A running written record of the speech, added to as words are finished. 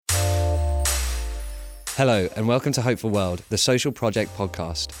Hello and welcome to Hopeful World, the social project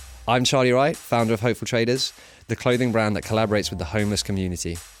podcast. I'm Charlie Wright, founder of Hopeful Traders, the clothing brand that collaborates with the homeless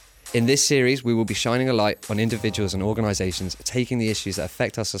community. In this series, we will be shining a light on individuals and organisations taking the issues that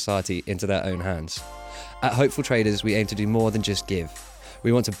affect our society into their own hands. At Hopeful Traders, we aim to do more than just give.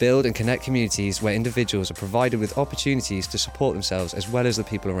 We want to build and connect communities where individuals are provided with opportunities to support themselves as well as the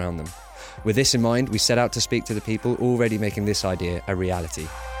people around them. With this in mind, we set out to speak to the people already making this idea a reality.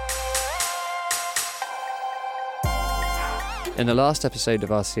 In the last episode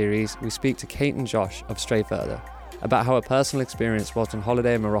of our series, we speak to Kate and Josh of Stray Further about how a personal experience whilst on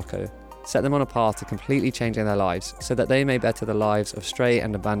holiday in Morocco set them on a path to completely changing their lives so that they may better the lives of stray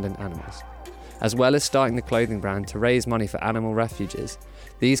and abandoned animals. As well as starting the clothing brand to raise money for animal refuges,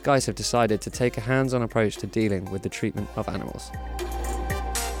 these guys have decided to take a hands-on approach to dealing with the treatment of animals.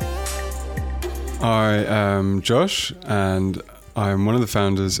 I am Josh and I'm one of the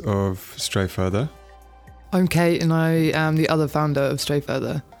founders of Stray Further. I'm Kate and I am the other founder of Stray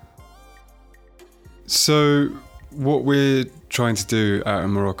Further. So what we're trying to do out in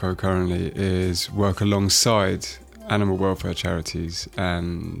Morocco currently is work alongside animal welfare charities,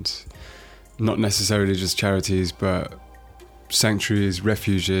 and not necessarily just charities but sanctuaries,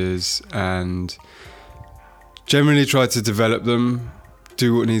 refuges, and generally try to develop them,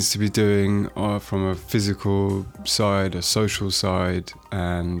 do what needs to be doing from a physical side, a social side,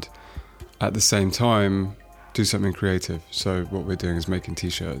 and at the same time do something creative. So what we're doing is making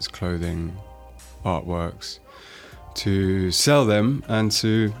t-shirts, clothing, artworks to sell them and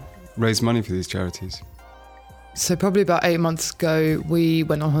to raise money for these charities. So probably about 8 months ago, we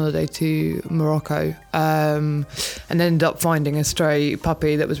went on holiday to Morocco and ended up finding a stray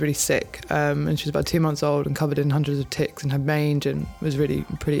puppy that was really sick. And she was about 2 months old and covered in hundreds of ticks and had mange and was really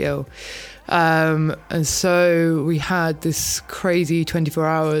pretty ill. And so we had this crazy 24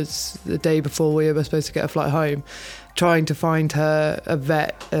 hours the day before we were supposed to get a flight home, trying to find her a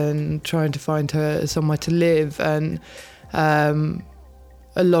vet and trying to find her somewhere to live. And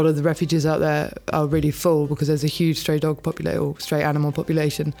a lot of the refuges out there are really full because there's a huge stray dog population or stray animal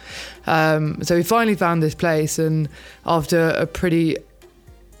population. So we finally found this place, and after a pretty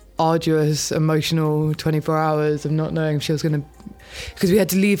arduous, emotional 24 hours of not knowing if she was going to... Because we had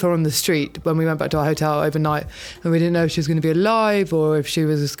to leave her on the street when we went back to our hotel overnight, and we didn't know if she was going to be alive or if she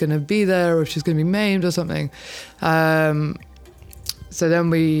was going to be there or if she was going to be maimed or something. So then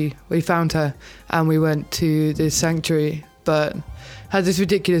we found her and we went to this sanctuary, but had this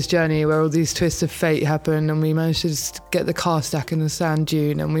ridiculous journey where all these twists of fate happened, and we managed to just get the car stuck in the sand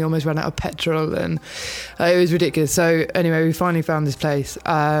dune and we almost ran out of petrol, and it was ridiculous. So anyway, we finally found this place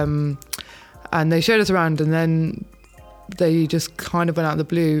and they showed us around, and then they just kind of went out of the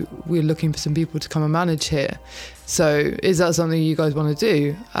blue, we're looking for some people to come and manage here. So is that something you guys want to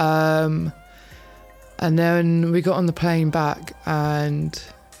do? And then we got on the plane back and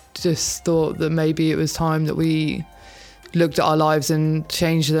just thought that maybe it was time that we looked at our lives and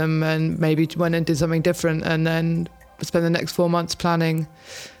changed them, and maybe went and did something different, and then spent the next 4 months planning.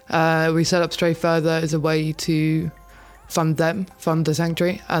 We set up Stray Further as a way to fund the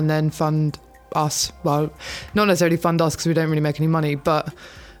sanctuary, and then fund us. Well, not necessarily fund us because we don't really make any money, but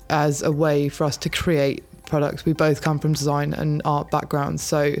as a way for us to create products. We both come from design and art backgrounds,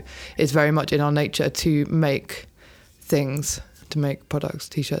 so it's very much in our nature to make things, to make products,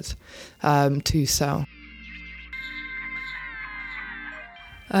 t-shirts, to sell.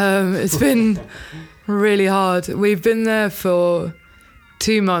 It's been really hard. We've been there for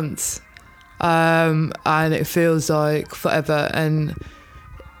 2 months, and it feels like forever. And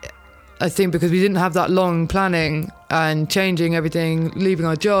I think because we didn't have that long planning and changing everything, leaving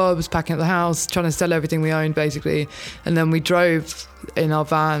our jobs, packing up the house, trying to sell everything we owned basically, and then we drove in our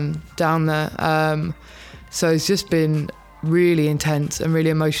van down there. So it's just been really intense and really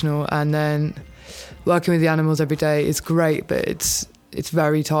emotional. And then working with the animals every day is great, but it's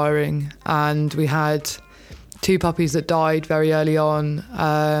very tiring. And we had 2 puppies that died very early on.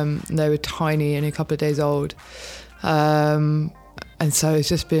 They were tiny and a couple of days old. And so it's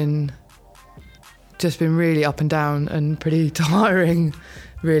just been really up and down and pretty tiring,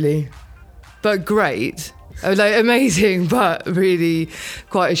 really. But great. Like amazing, but really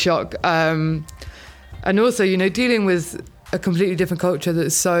quite a shock. And also, dealing with a completely different culture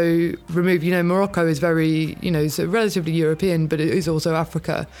that's so removed. Morocco is very, so relatively European, but it is also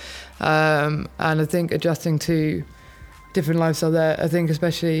Africa. And I think adjusting to different lifestyle there, I think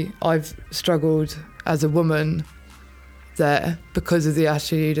especially I've struggled as a woman there because of the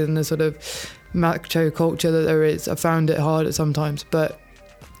attitude and the sort of macho culture that there is. I found it hard at sometimes, but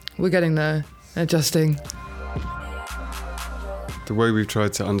we're getting there, adjusting. The way we've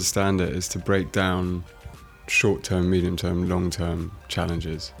tried to understand it is to break down short-term, medium-term, long-term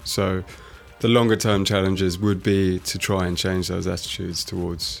challenges. So the longer-term challenges would be to try and change those attitudes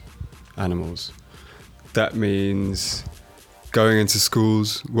towards animals. That means going into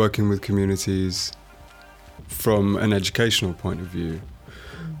schools, working with communities from an educational point of view.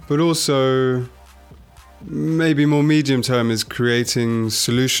 But also, maybe more medium-term is creating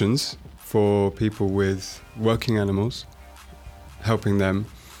solutions for people with working animals, helping them.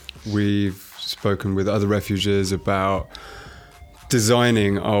 We've spoken with other refugees about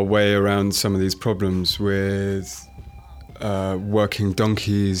designing our way around some of these problems with working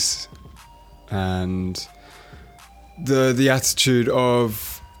donkeys and the attitude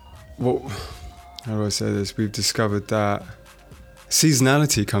of, how do I say this? We've discovered that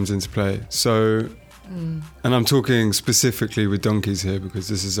seasonality comes into play. So, and I'm talking specifically with donkeys here because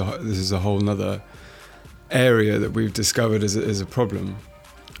this is a whole nother area that we've discovered as a problem.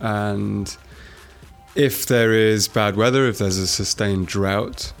 And if there is bad weather, if there's a sustained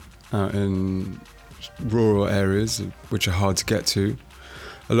drought out in rural areas which are hard to get to,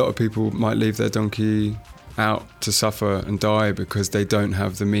 a lot of people might leave their donkey out to suffer and die because they don't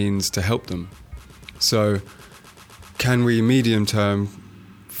have the means to help them. So can we medium term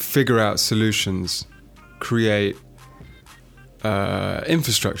figure out solutions, create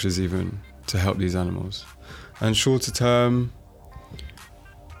infrastructures even to help these animals? And shorter term,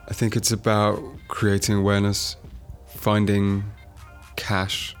 I think it's about creating awareness, finding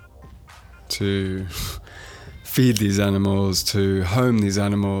cash to feed these animals, to home these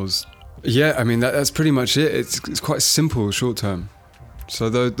animals. Yeah, I mean, that's pretty much it. It's quite simple short term. So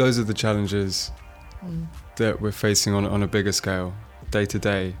those are the challenges that we're facing on a bigger scale, day to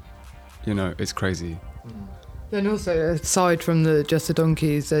day. You know, it's crazy. Then also, aside from just the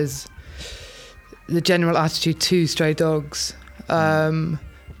donkeys, there's the general attitude to stray dogs.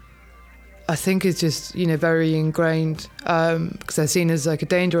 I think it's just, very ingrained because they're seen as like a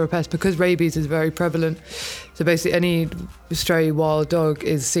danger or a pest because rabies is very prevalent. So basically any stray wild dog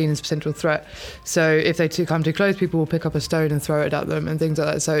is seen as a potential threat. So if they come too close, people will pick up a stone and throw it at them and things like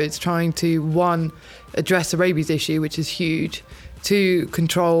that. So it's trying to, one, address the rabies issue, which is huge, two,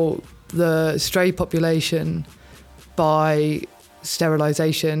 control the stray population by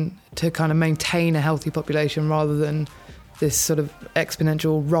sterilisation to kind of maintain a healthy population rather than this sort of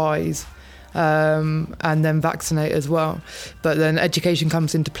exponential rise. And then vaccinate as well. But then education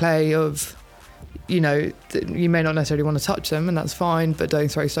comes into play of, you may not necessarily want to touch them and that's fine, but don't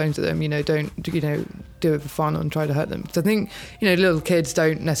throw stones at them, don't, do it for fun and try to hurt them. Because I think, little kids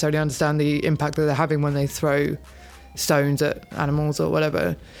don't necessarily understand the impact that they're having when they throw stones at animals or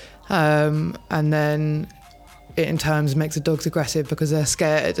whatever. And then it in turn makes the dogs aggressive because they're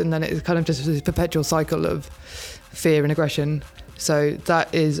scared, and then it's kind of just this perpetual cycle of fear and aggression. So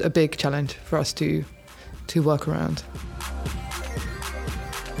that is a big challenge for us to work around.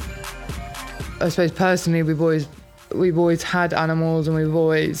 I suppose personally, we've always had animals and we've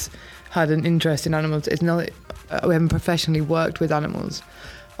always had an interest in animals. It's not we haven't professionally worked with animals.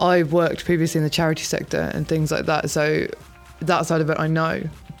 I've worked previously in the charity sector and things like that, so that side of it I know.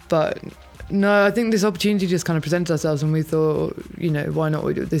 But no, I think this opportunity just kind of presented ourselves and we thought, why not?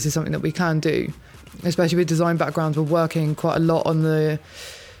 This is something that we can do. Especially with design backgrounds, we're working quite a lot on the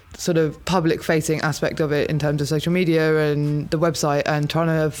sort of public-facing aspect of it in terms of social media and the website and trying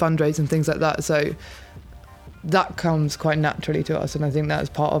to fundraise and things like that. So that comes quite naturally to us, and I think that's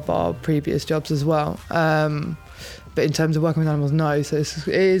part of our previous jobs as well. But in terms of working with animals, no. So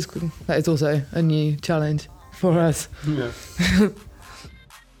that is also a new challenge for us. Yeah.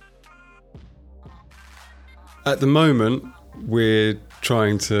 At the moment, we're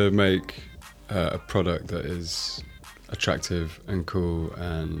trying to make a product that is attractive and cool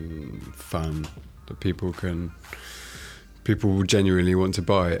and fun that people will genuinely want to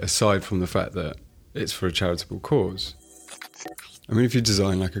buy, aside from the fact that it's for a charitable cause. I mean, if you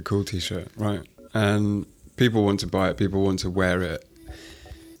design like a cool t-shirt, right, and people want to buy it, people want to wear it,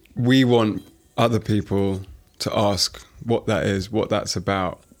 we want other people to ask what that is, what that's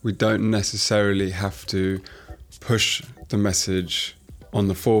about. We don't necessarily have to push the message on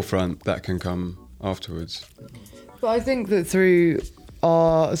the forefront. That can come afterwards. But I think that through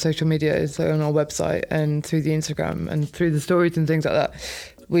our social media, so on our website and through the Instagram and through the stories and things like that,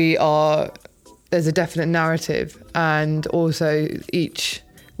 there's a definite narrative, and also each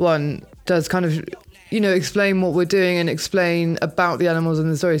one does kind of, explain what we're doing and explain about the animals and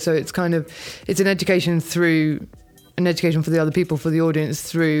the story. So it's an education for the other people, for the audience,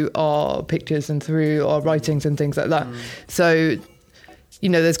 through our pictures and through our writings and things like that. So,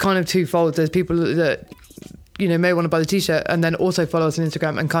 there's kind of twofold. There's people that, may want to buy the t-shirt and then also follow us on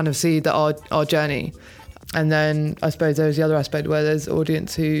Instagram and kind of see that our journey. And then I suppose there's the other aspect where there's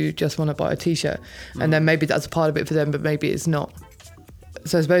audience who just want to buy a t-shirt, and then maybe that's a part of it for them, but maybe it's not.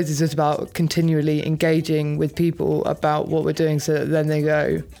 So I suppose it's just about continually engaging with people about what we're doing, so that then they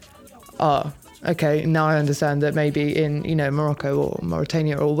go, oh, okay, now I understand that maybe in, you know, Morocco or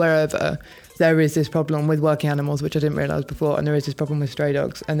Mauritania or wherever, there is this problem with working animals, which I didn't realise before, and there is this problem with stray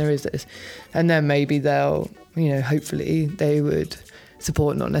dogs, and there is this. And then maybe they'll, you know, hopefully they would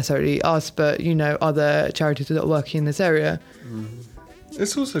support not necessarily us, but, you know, other charities that are working in this area.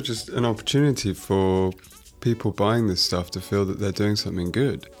 It's also just an opportunity for people buying this stuff to feel that they're doing something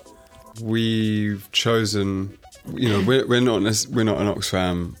good. We've chosen, you know, we're not an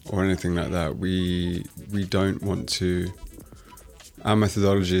Oxfam or anything like that. We don't want to. Our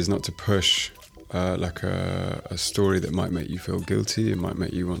methodology is not to push like a story that might make you feel guilty, it might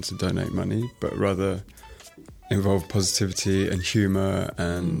make you want to donate money, but rather involve positivity and humour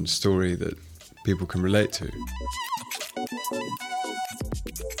and story that people can relate to.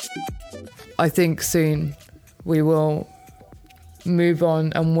 I think soon we will move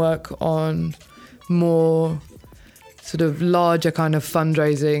on and work on more sort of larger kind of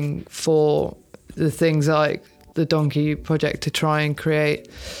fundraising for the things like the Donkey Project, to try and create,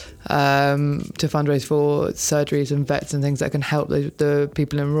 to fundraise for surgeries and vets and things that can help the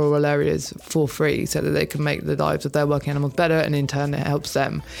people in rural areas for free, so that they can make the lives of their working animals better, and in turn it helps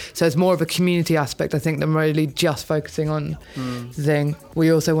them. So it's more of a community aspect, I think, than really just focusing on the thing.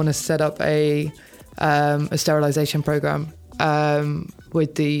 We also want to set up a sterilisation programme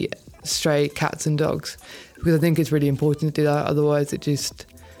with the stray cats and dogs, because I think it's really important to do that, otherwise it just...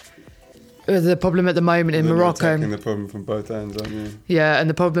 The problem at the moment in Morocco... You're attacking the problem from both ends, aren't you? Yeah, and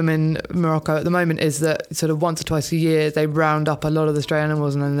the problem in Morocco at the moment is that sort of once or twice a year they round up a lot of the stray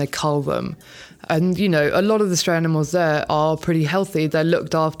animals and then they cull them. And, you know, a lot of the stray animals there are pretty healthy. They're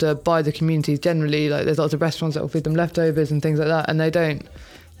looked after by the communities generally. Like, there's lots of restaurants that will feed them leftovers and things like that, and they don't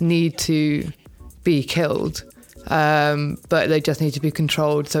need to be killed, but they just need to be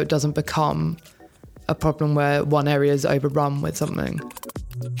controlled so it doesn't become a problem where one area is overrun with something.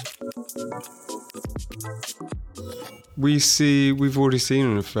 We've already seen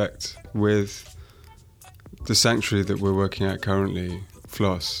an effect with the sanctuary that we're working at currently,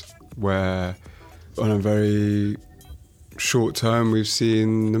 Floss, where on a very short term we've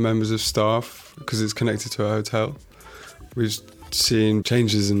seen the members of staff, because it's connected to a hotel, we've seen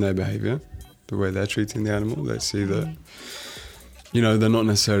changes in their behaviour, the way they're treating the animal. They see that, you know, they're not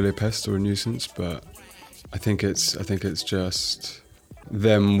necessarily a pest or a nuisance, but I think it's just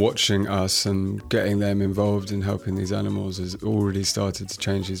them watching us and getting them involved in helping these animals has already started to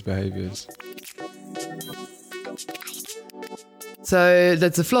change these behaviours. So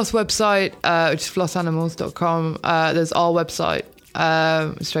there's the Floss website, which is flossanimals.com. There's our website,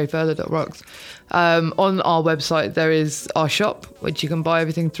 straightfurther.rocks. On our website there is our shop, which you can buy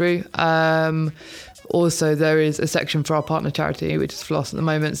everything through. Also, there is a section for our partner charity, which is Floss at the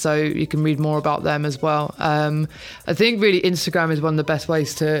moment, so you can read more about them as well. I think really Instagram is one of the best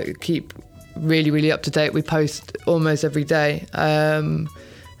ways to keep really, really up to date. We post almost every day. And,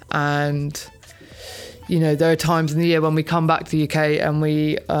 you know, there are times in the year when we come back to the UK and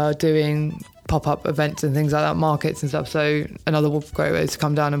we are doing pop-up events and things like that, markets and stuff. So another great way is to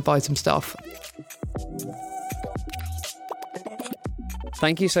come down and buy some stuff.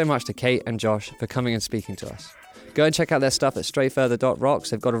 Thank you so much to Kate and Josh for coming and speaking to us. Go and check out their stuff at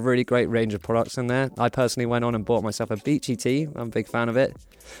straightfurther.rocks. They've got a really great range of products in there. I personally went on and bought myself a beachy tee. I'm a big fan of it.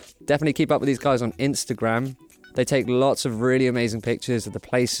 Definitely keep up with these guys on Instagram. They take lots of really amazing pictures of the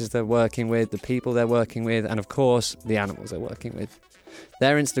places they're working with, the people they're working with, and of course, the animals they're working with.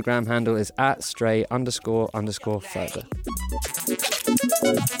 Their Instagram handle is @stray__further.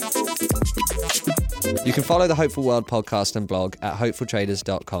 You can follow the Hopeful World podcast and blog at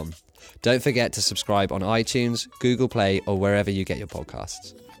hopefultraders.com. Don't forget to subscribe on iTunes, Google Play, or wherever you get your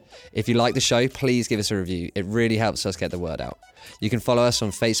podcasts. If you like the show, please give us a review. It really helps us get the word out. You can follow us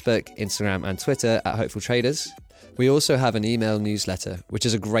on Facebook, Instagram, and Twitter at Hopeful Traders. We also have an email newsletter, which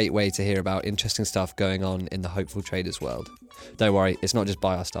is a great way to hear about interesting stuff going on in the Hopeful Traders world. Don't worry, it's not just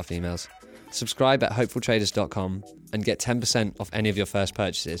buy our stuff emails. Subscribe at hopefultraders.com and get 10% off any of your first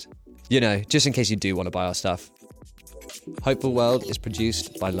purchases. You know, just in case you do want to buy our stuff. Hopeful World is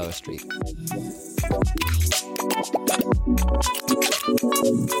produced by Lower Street.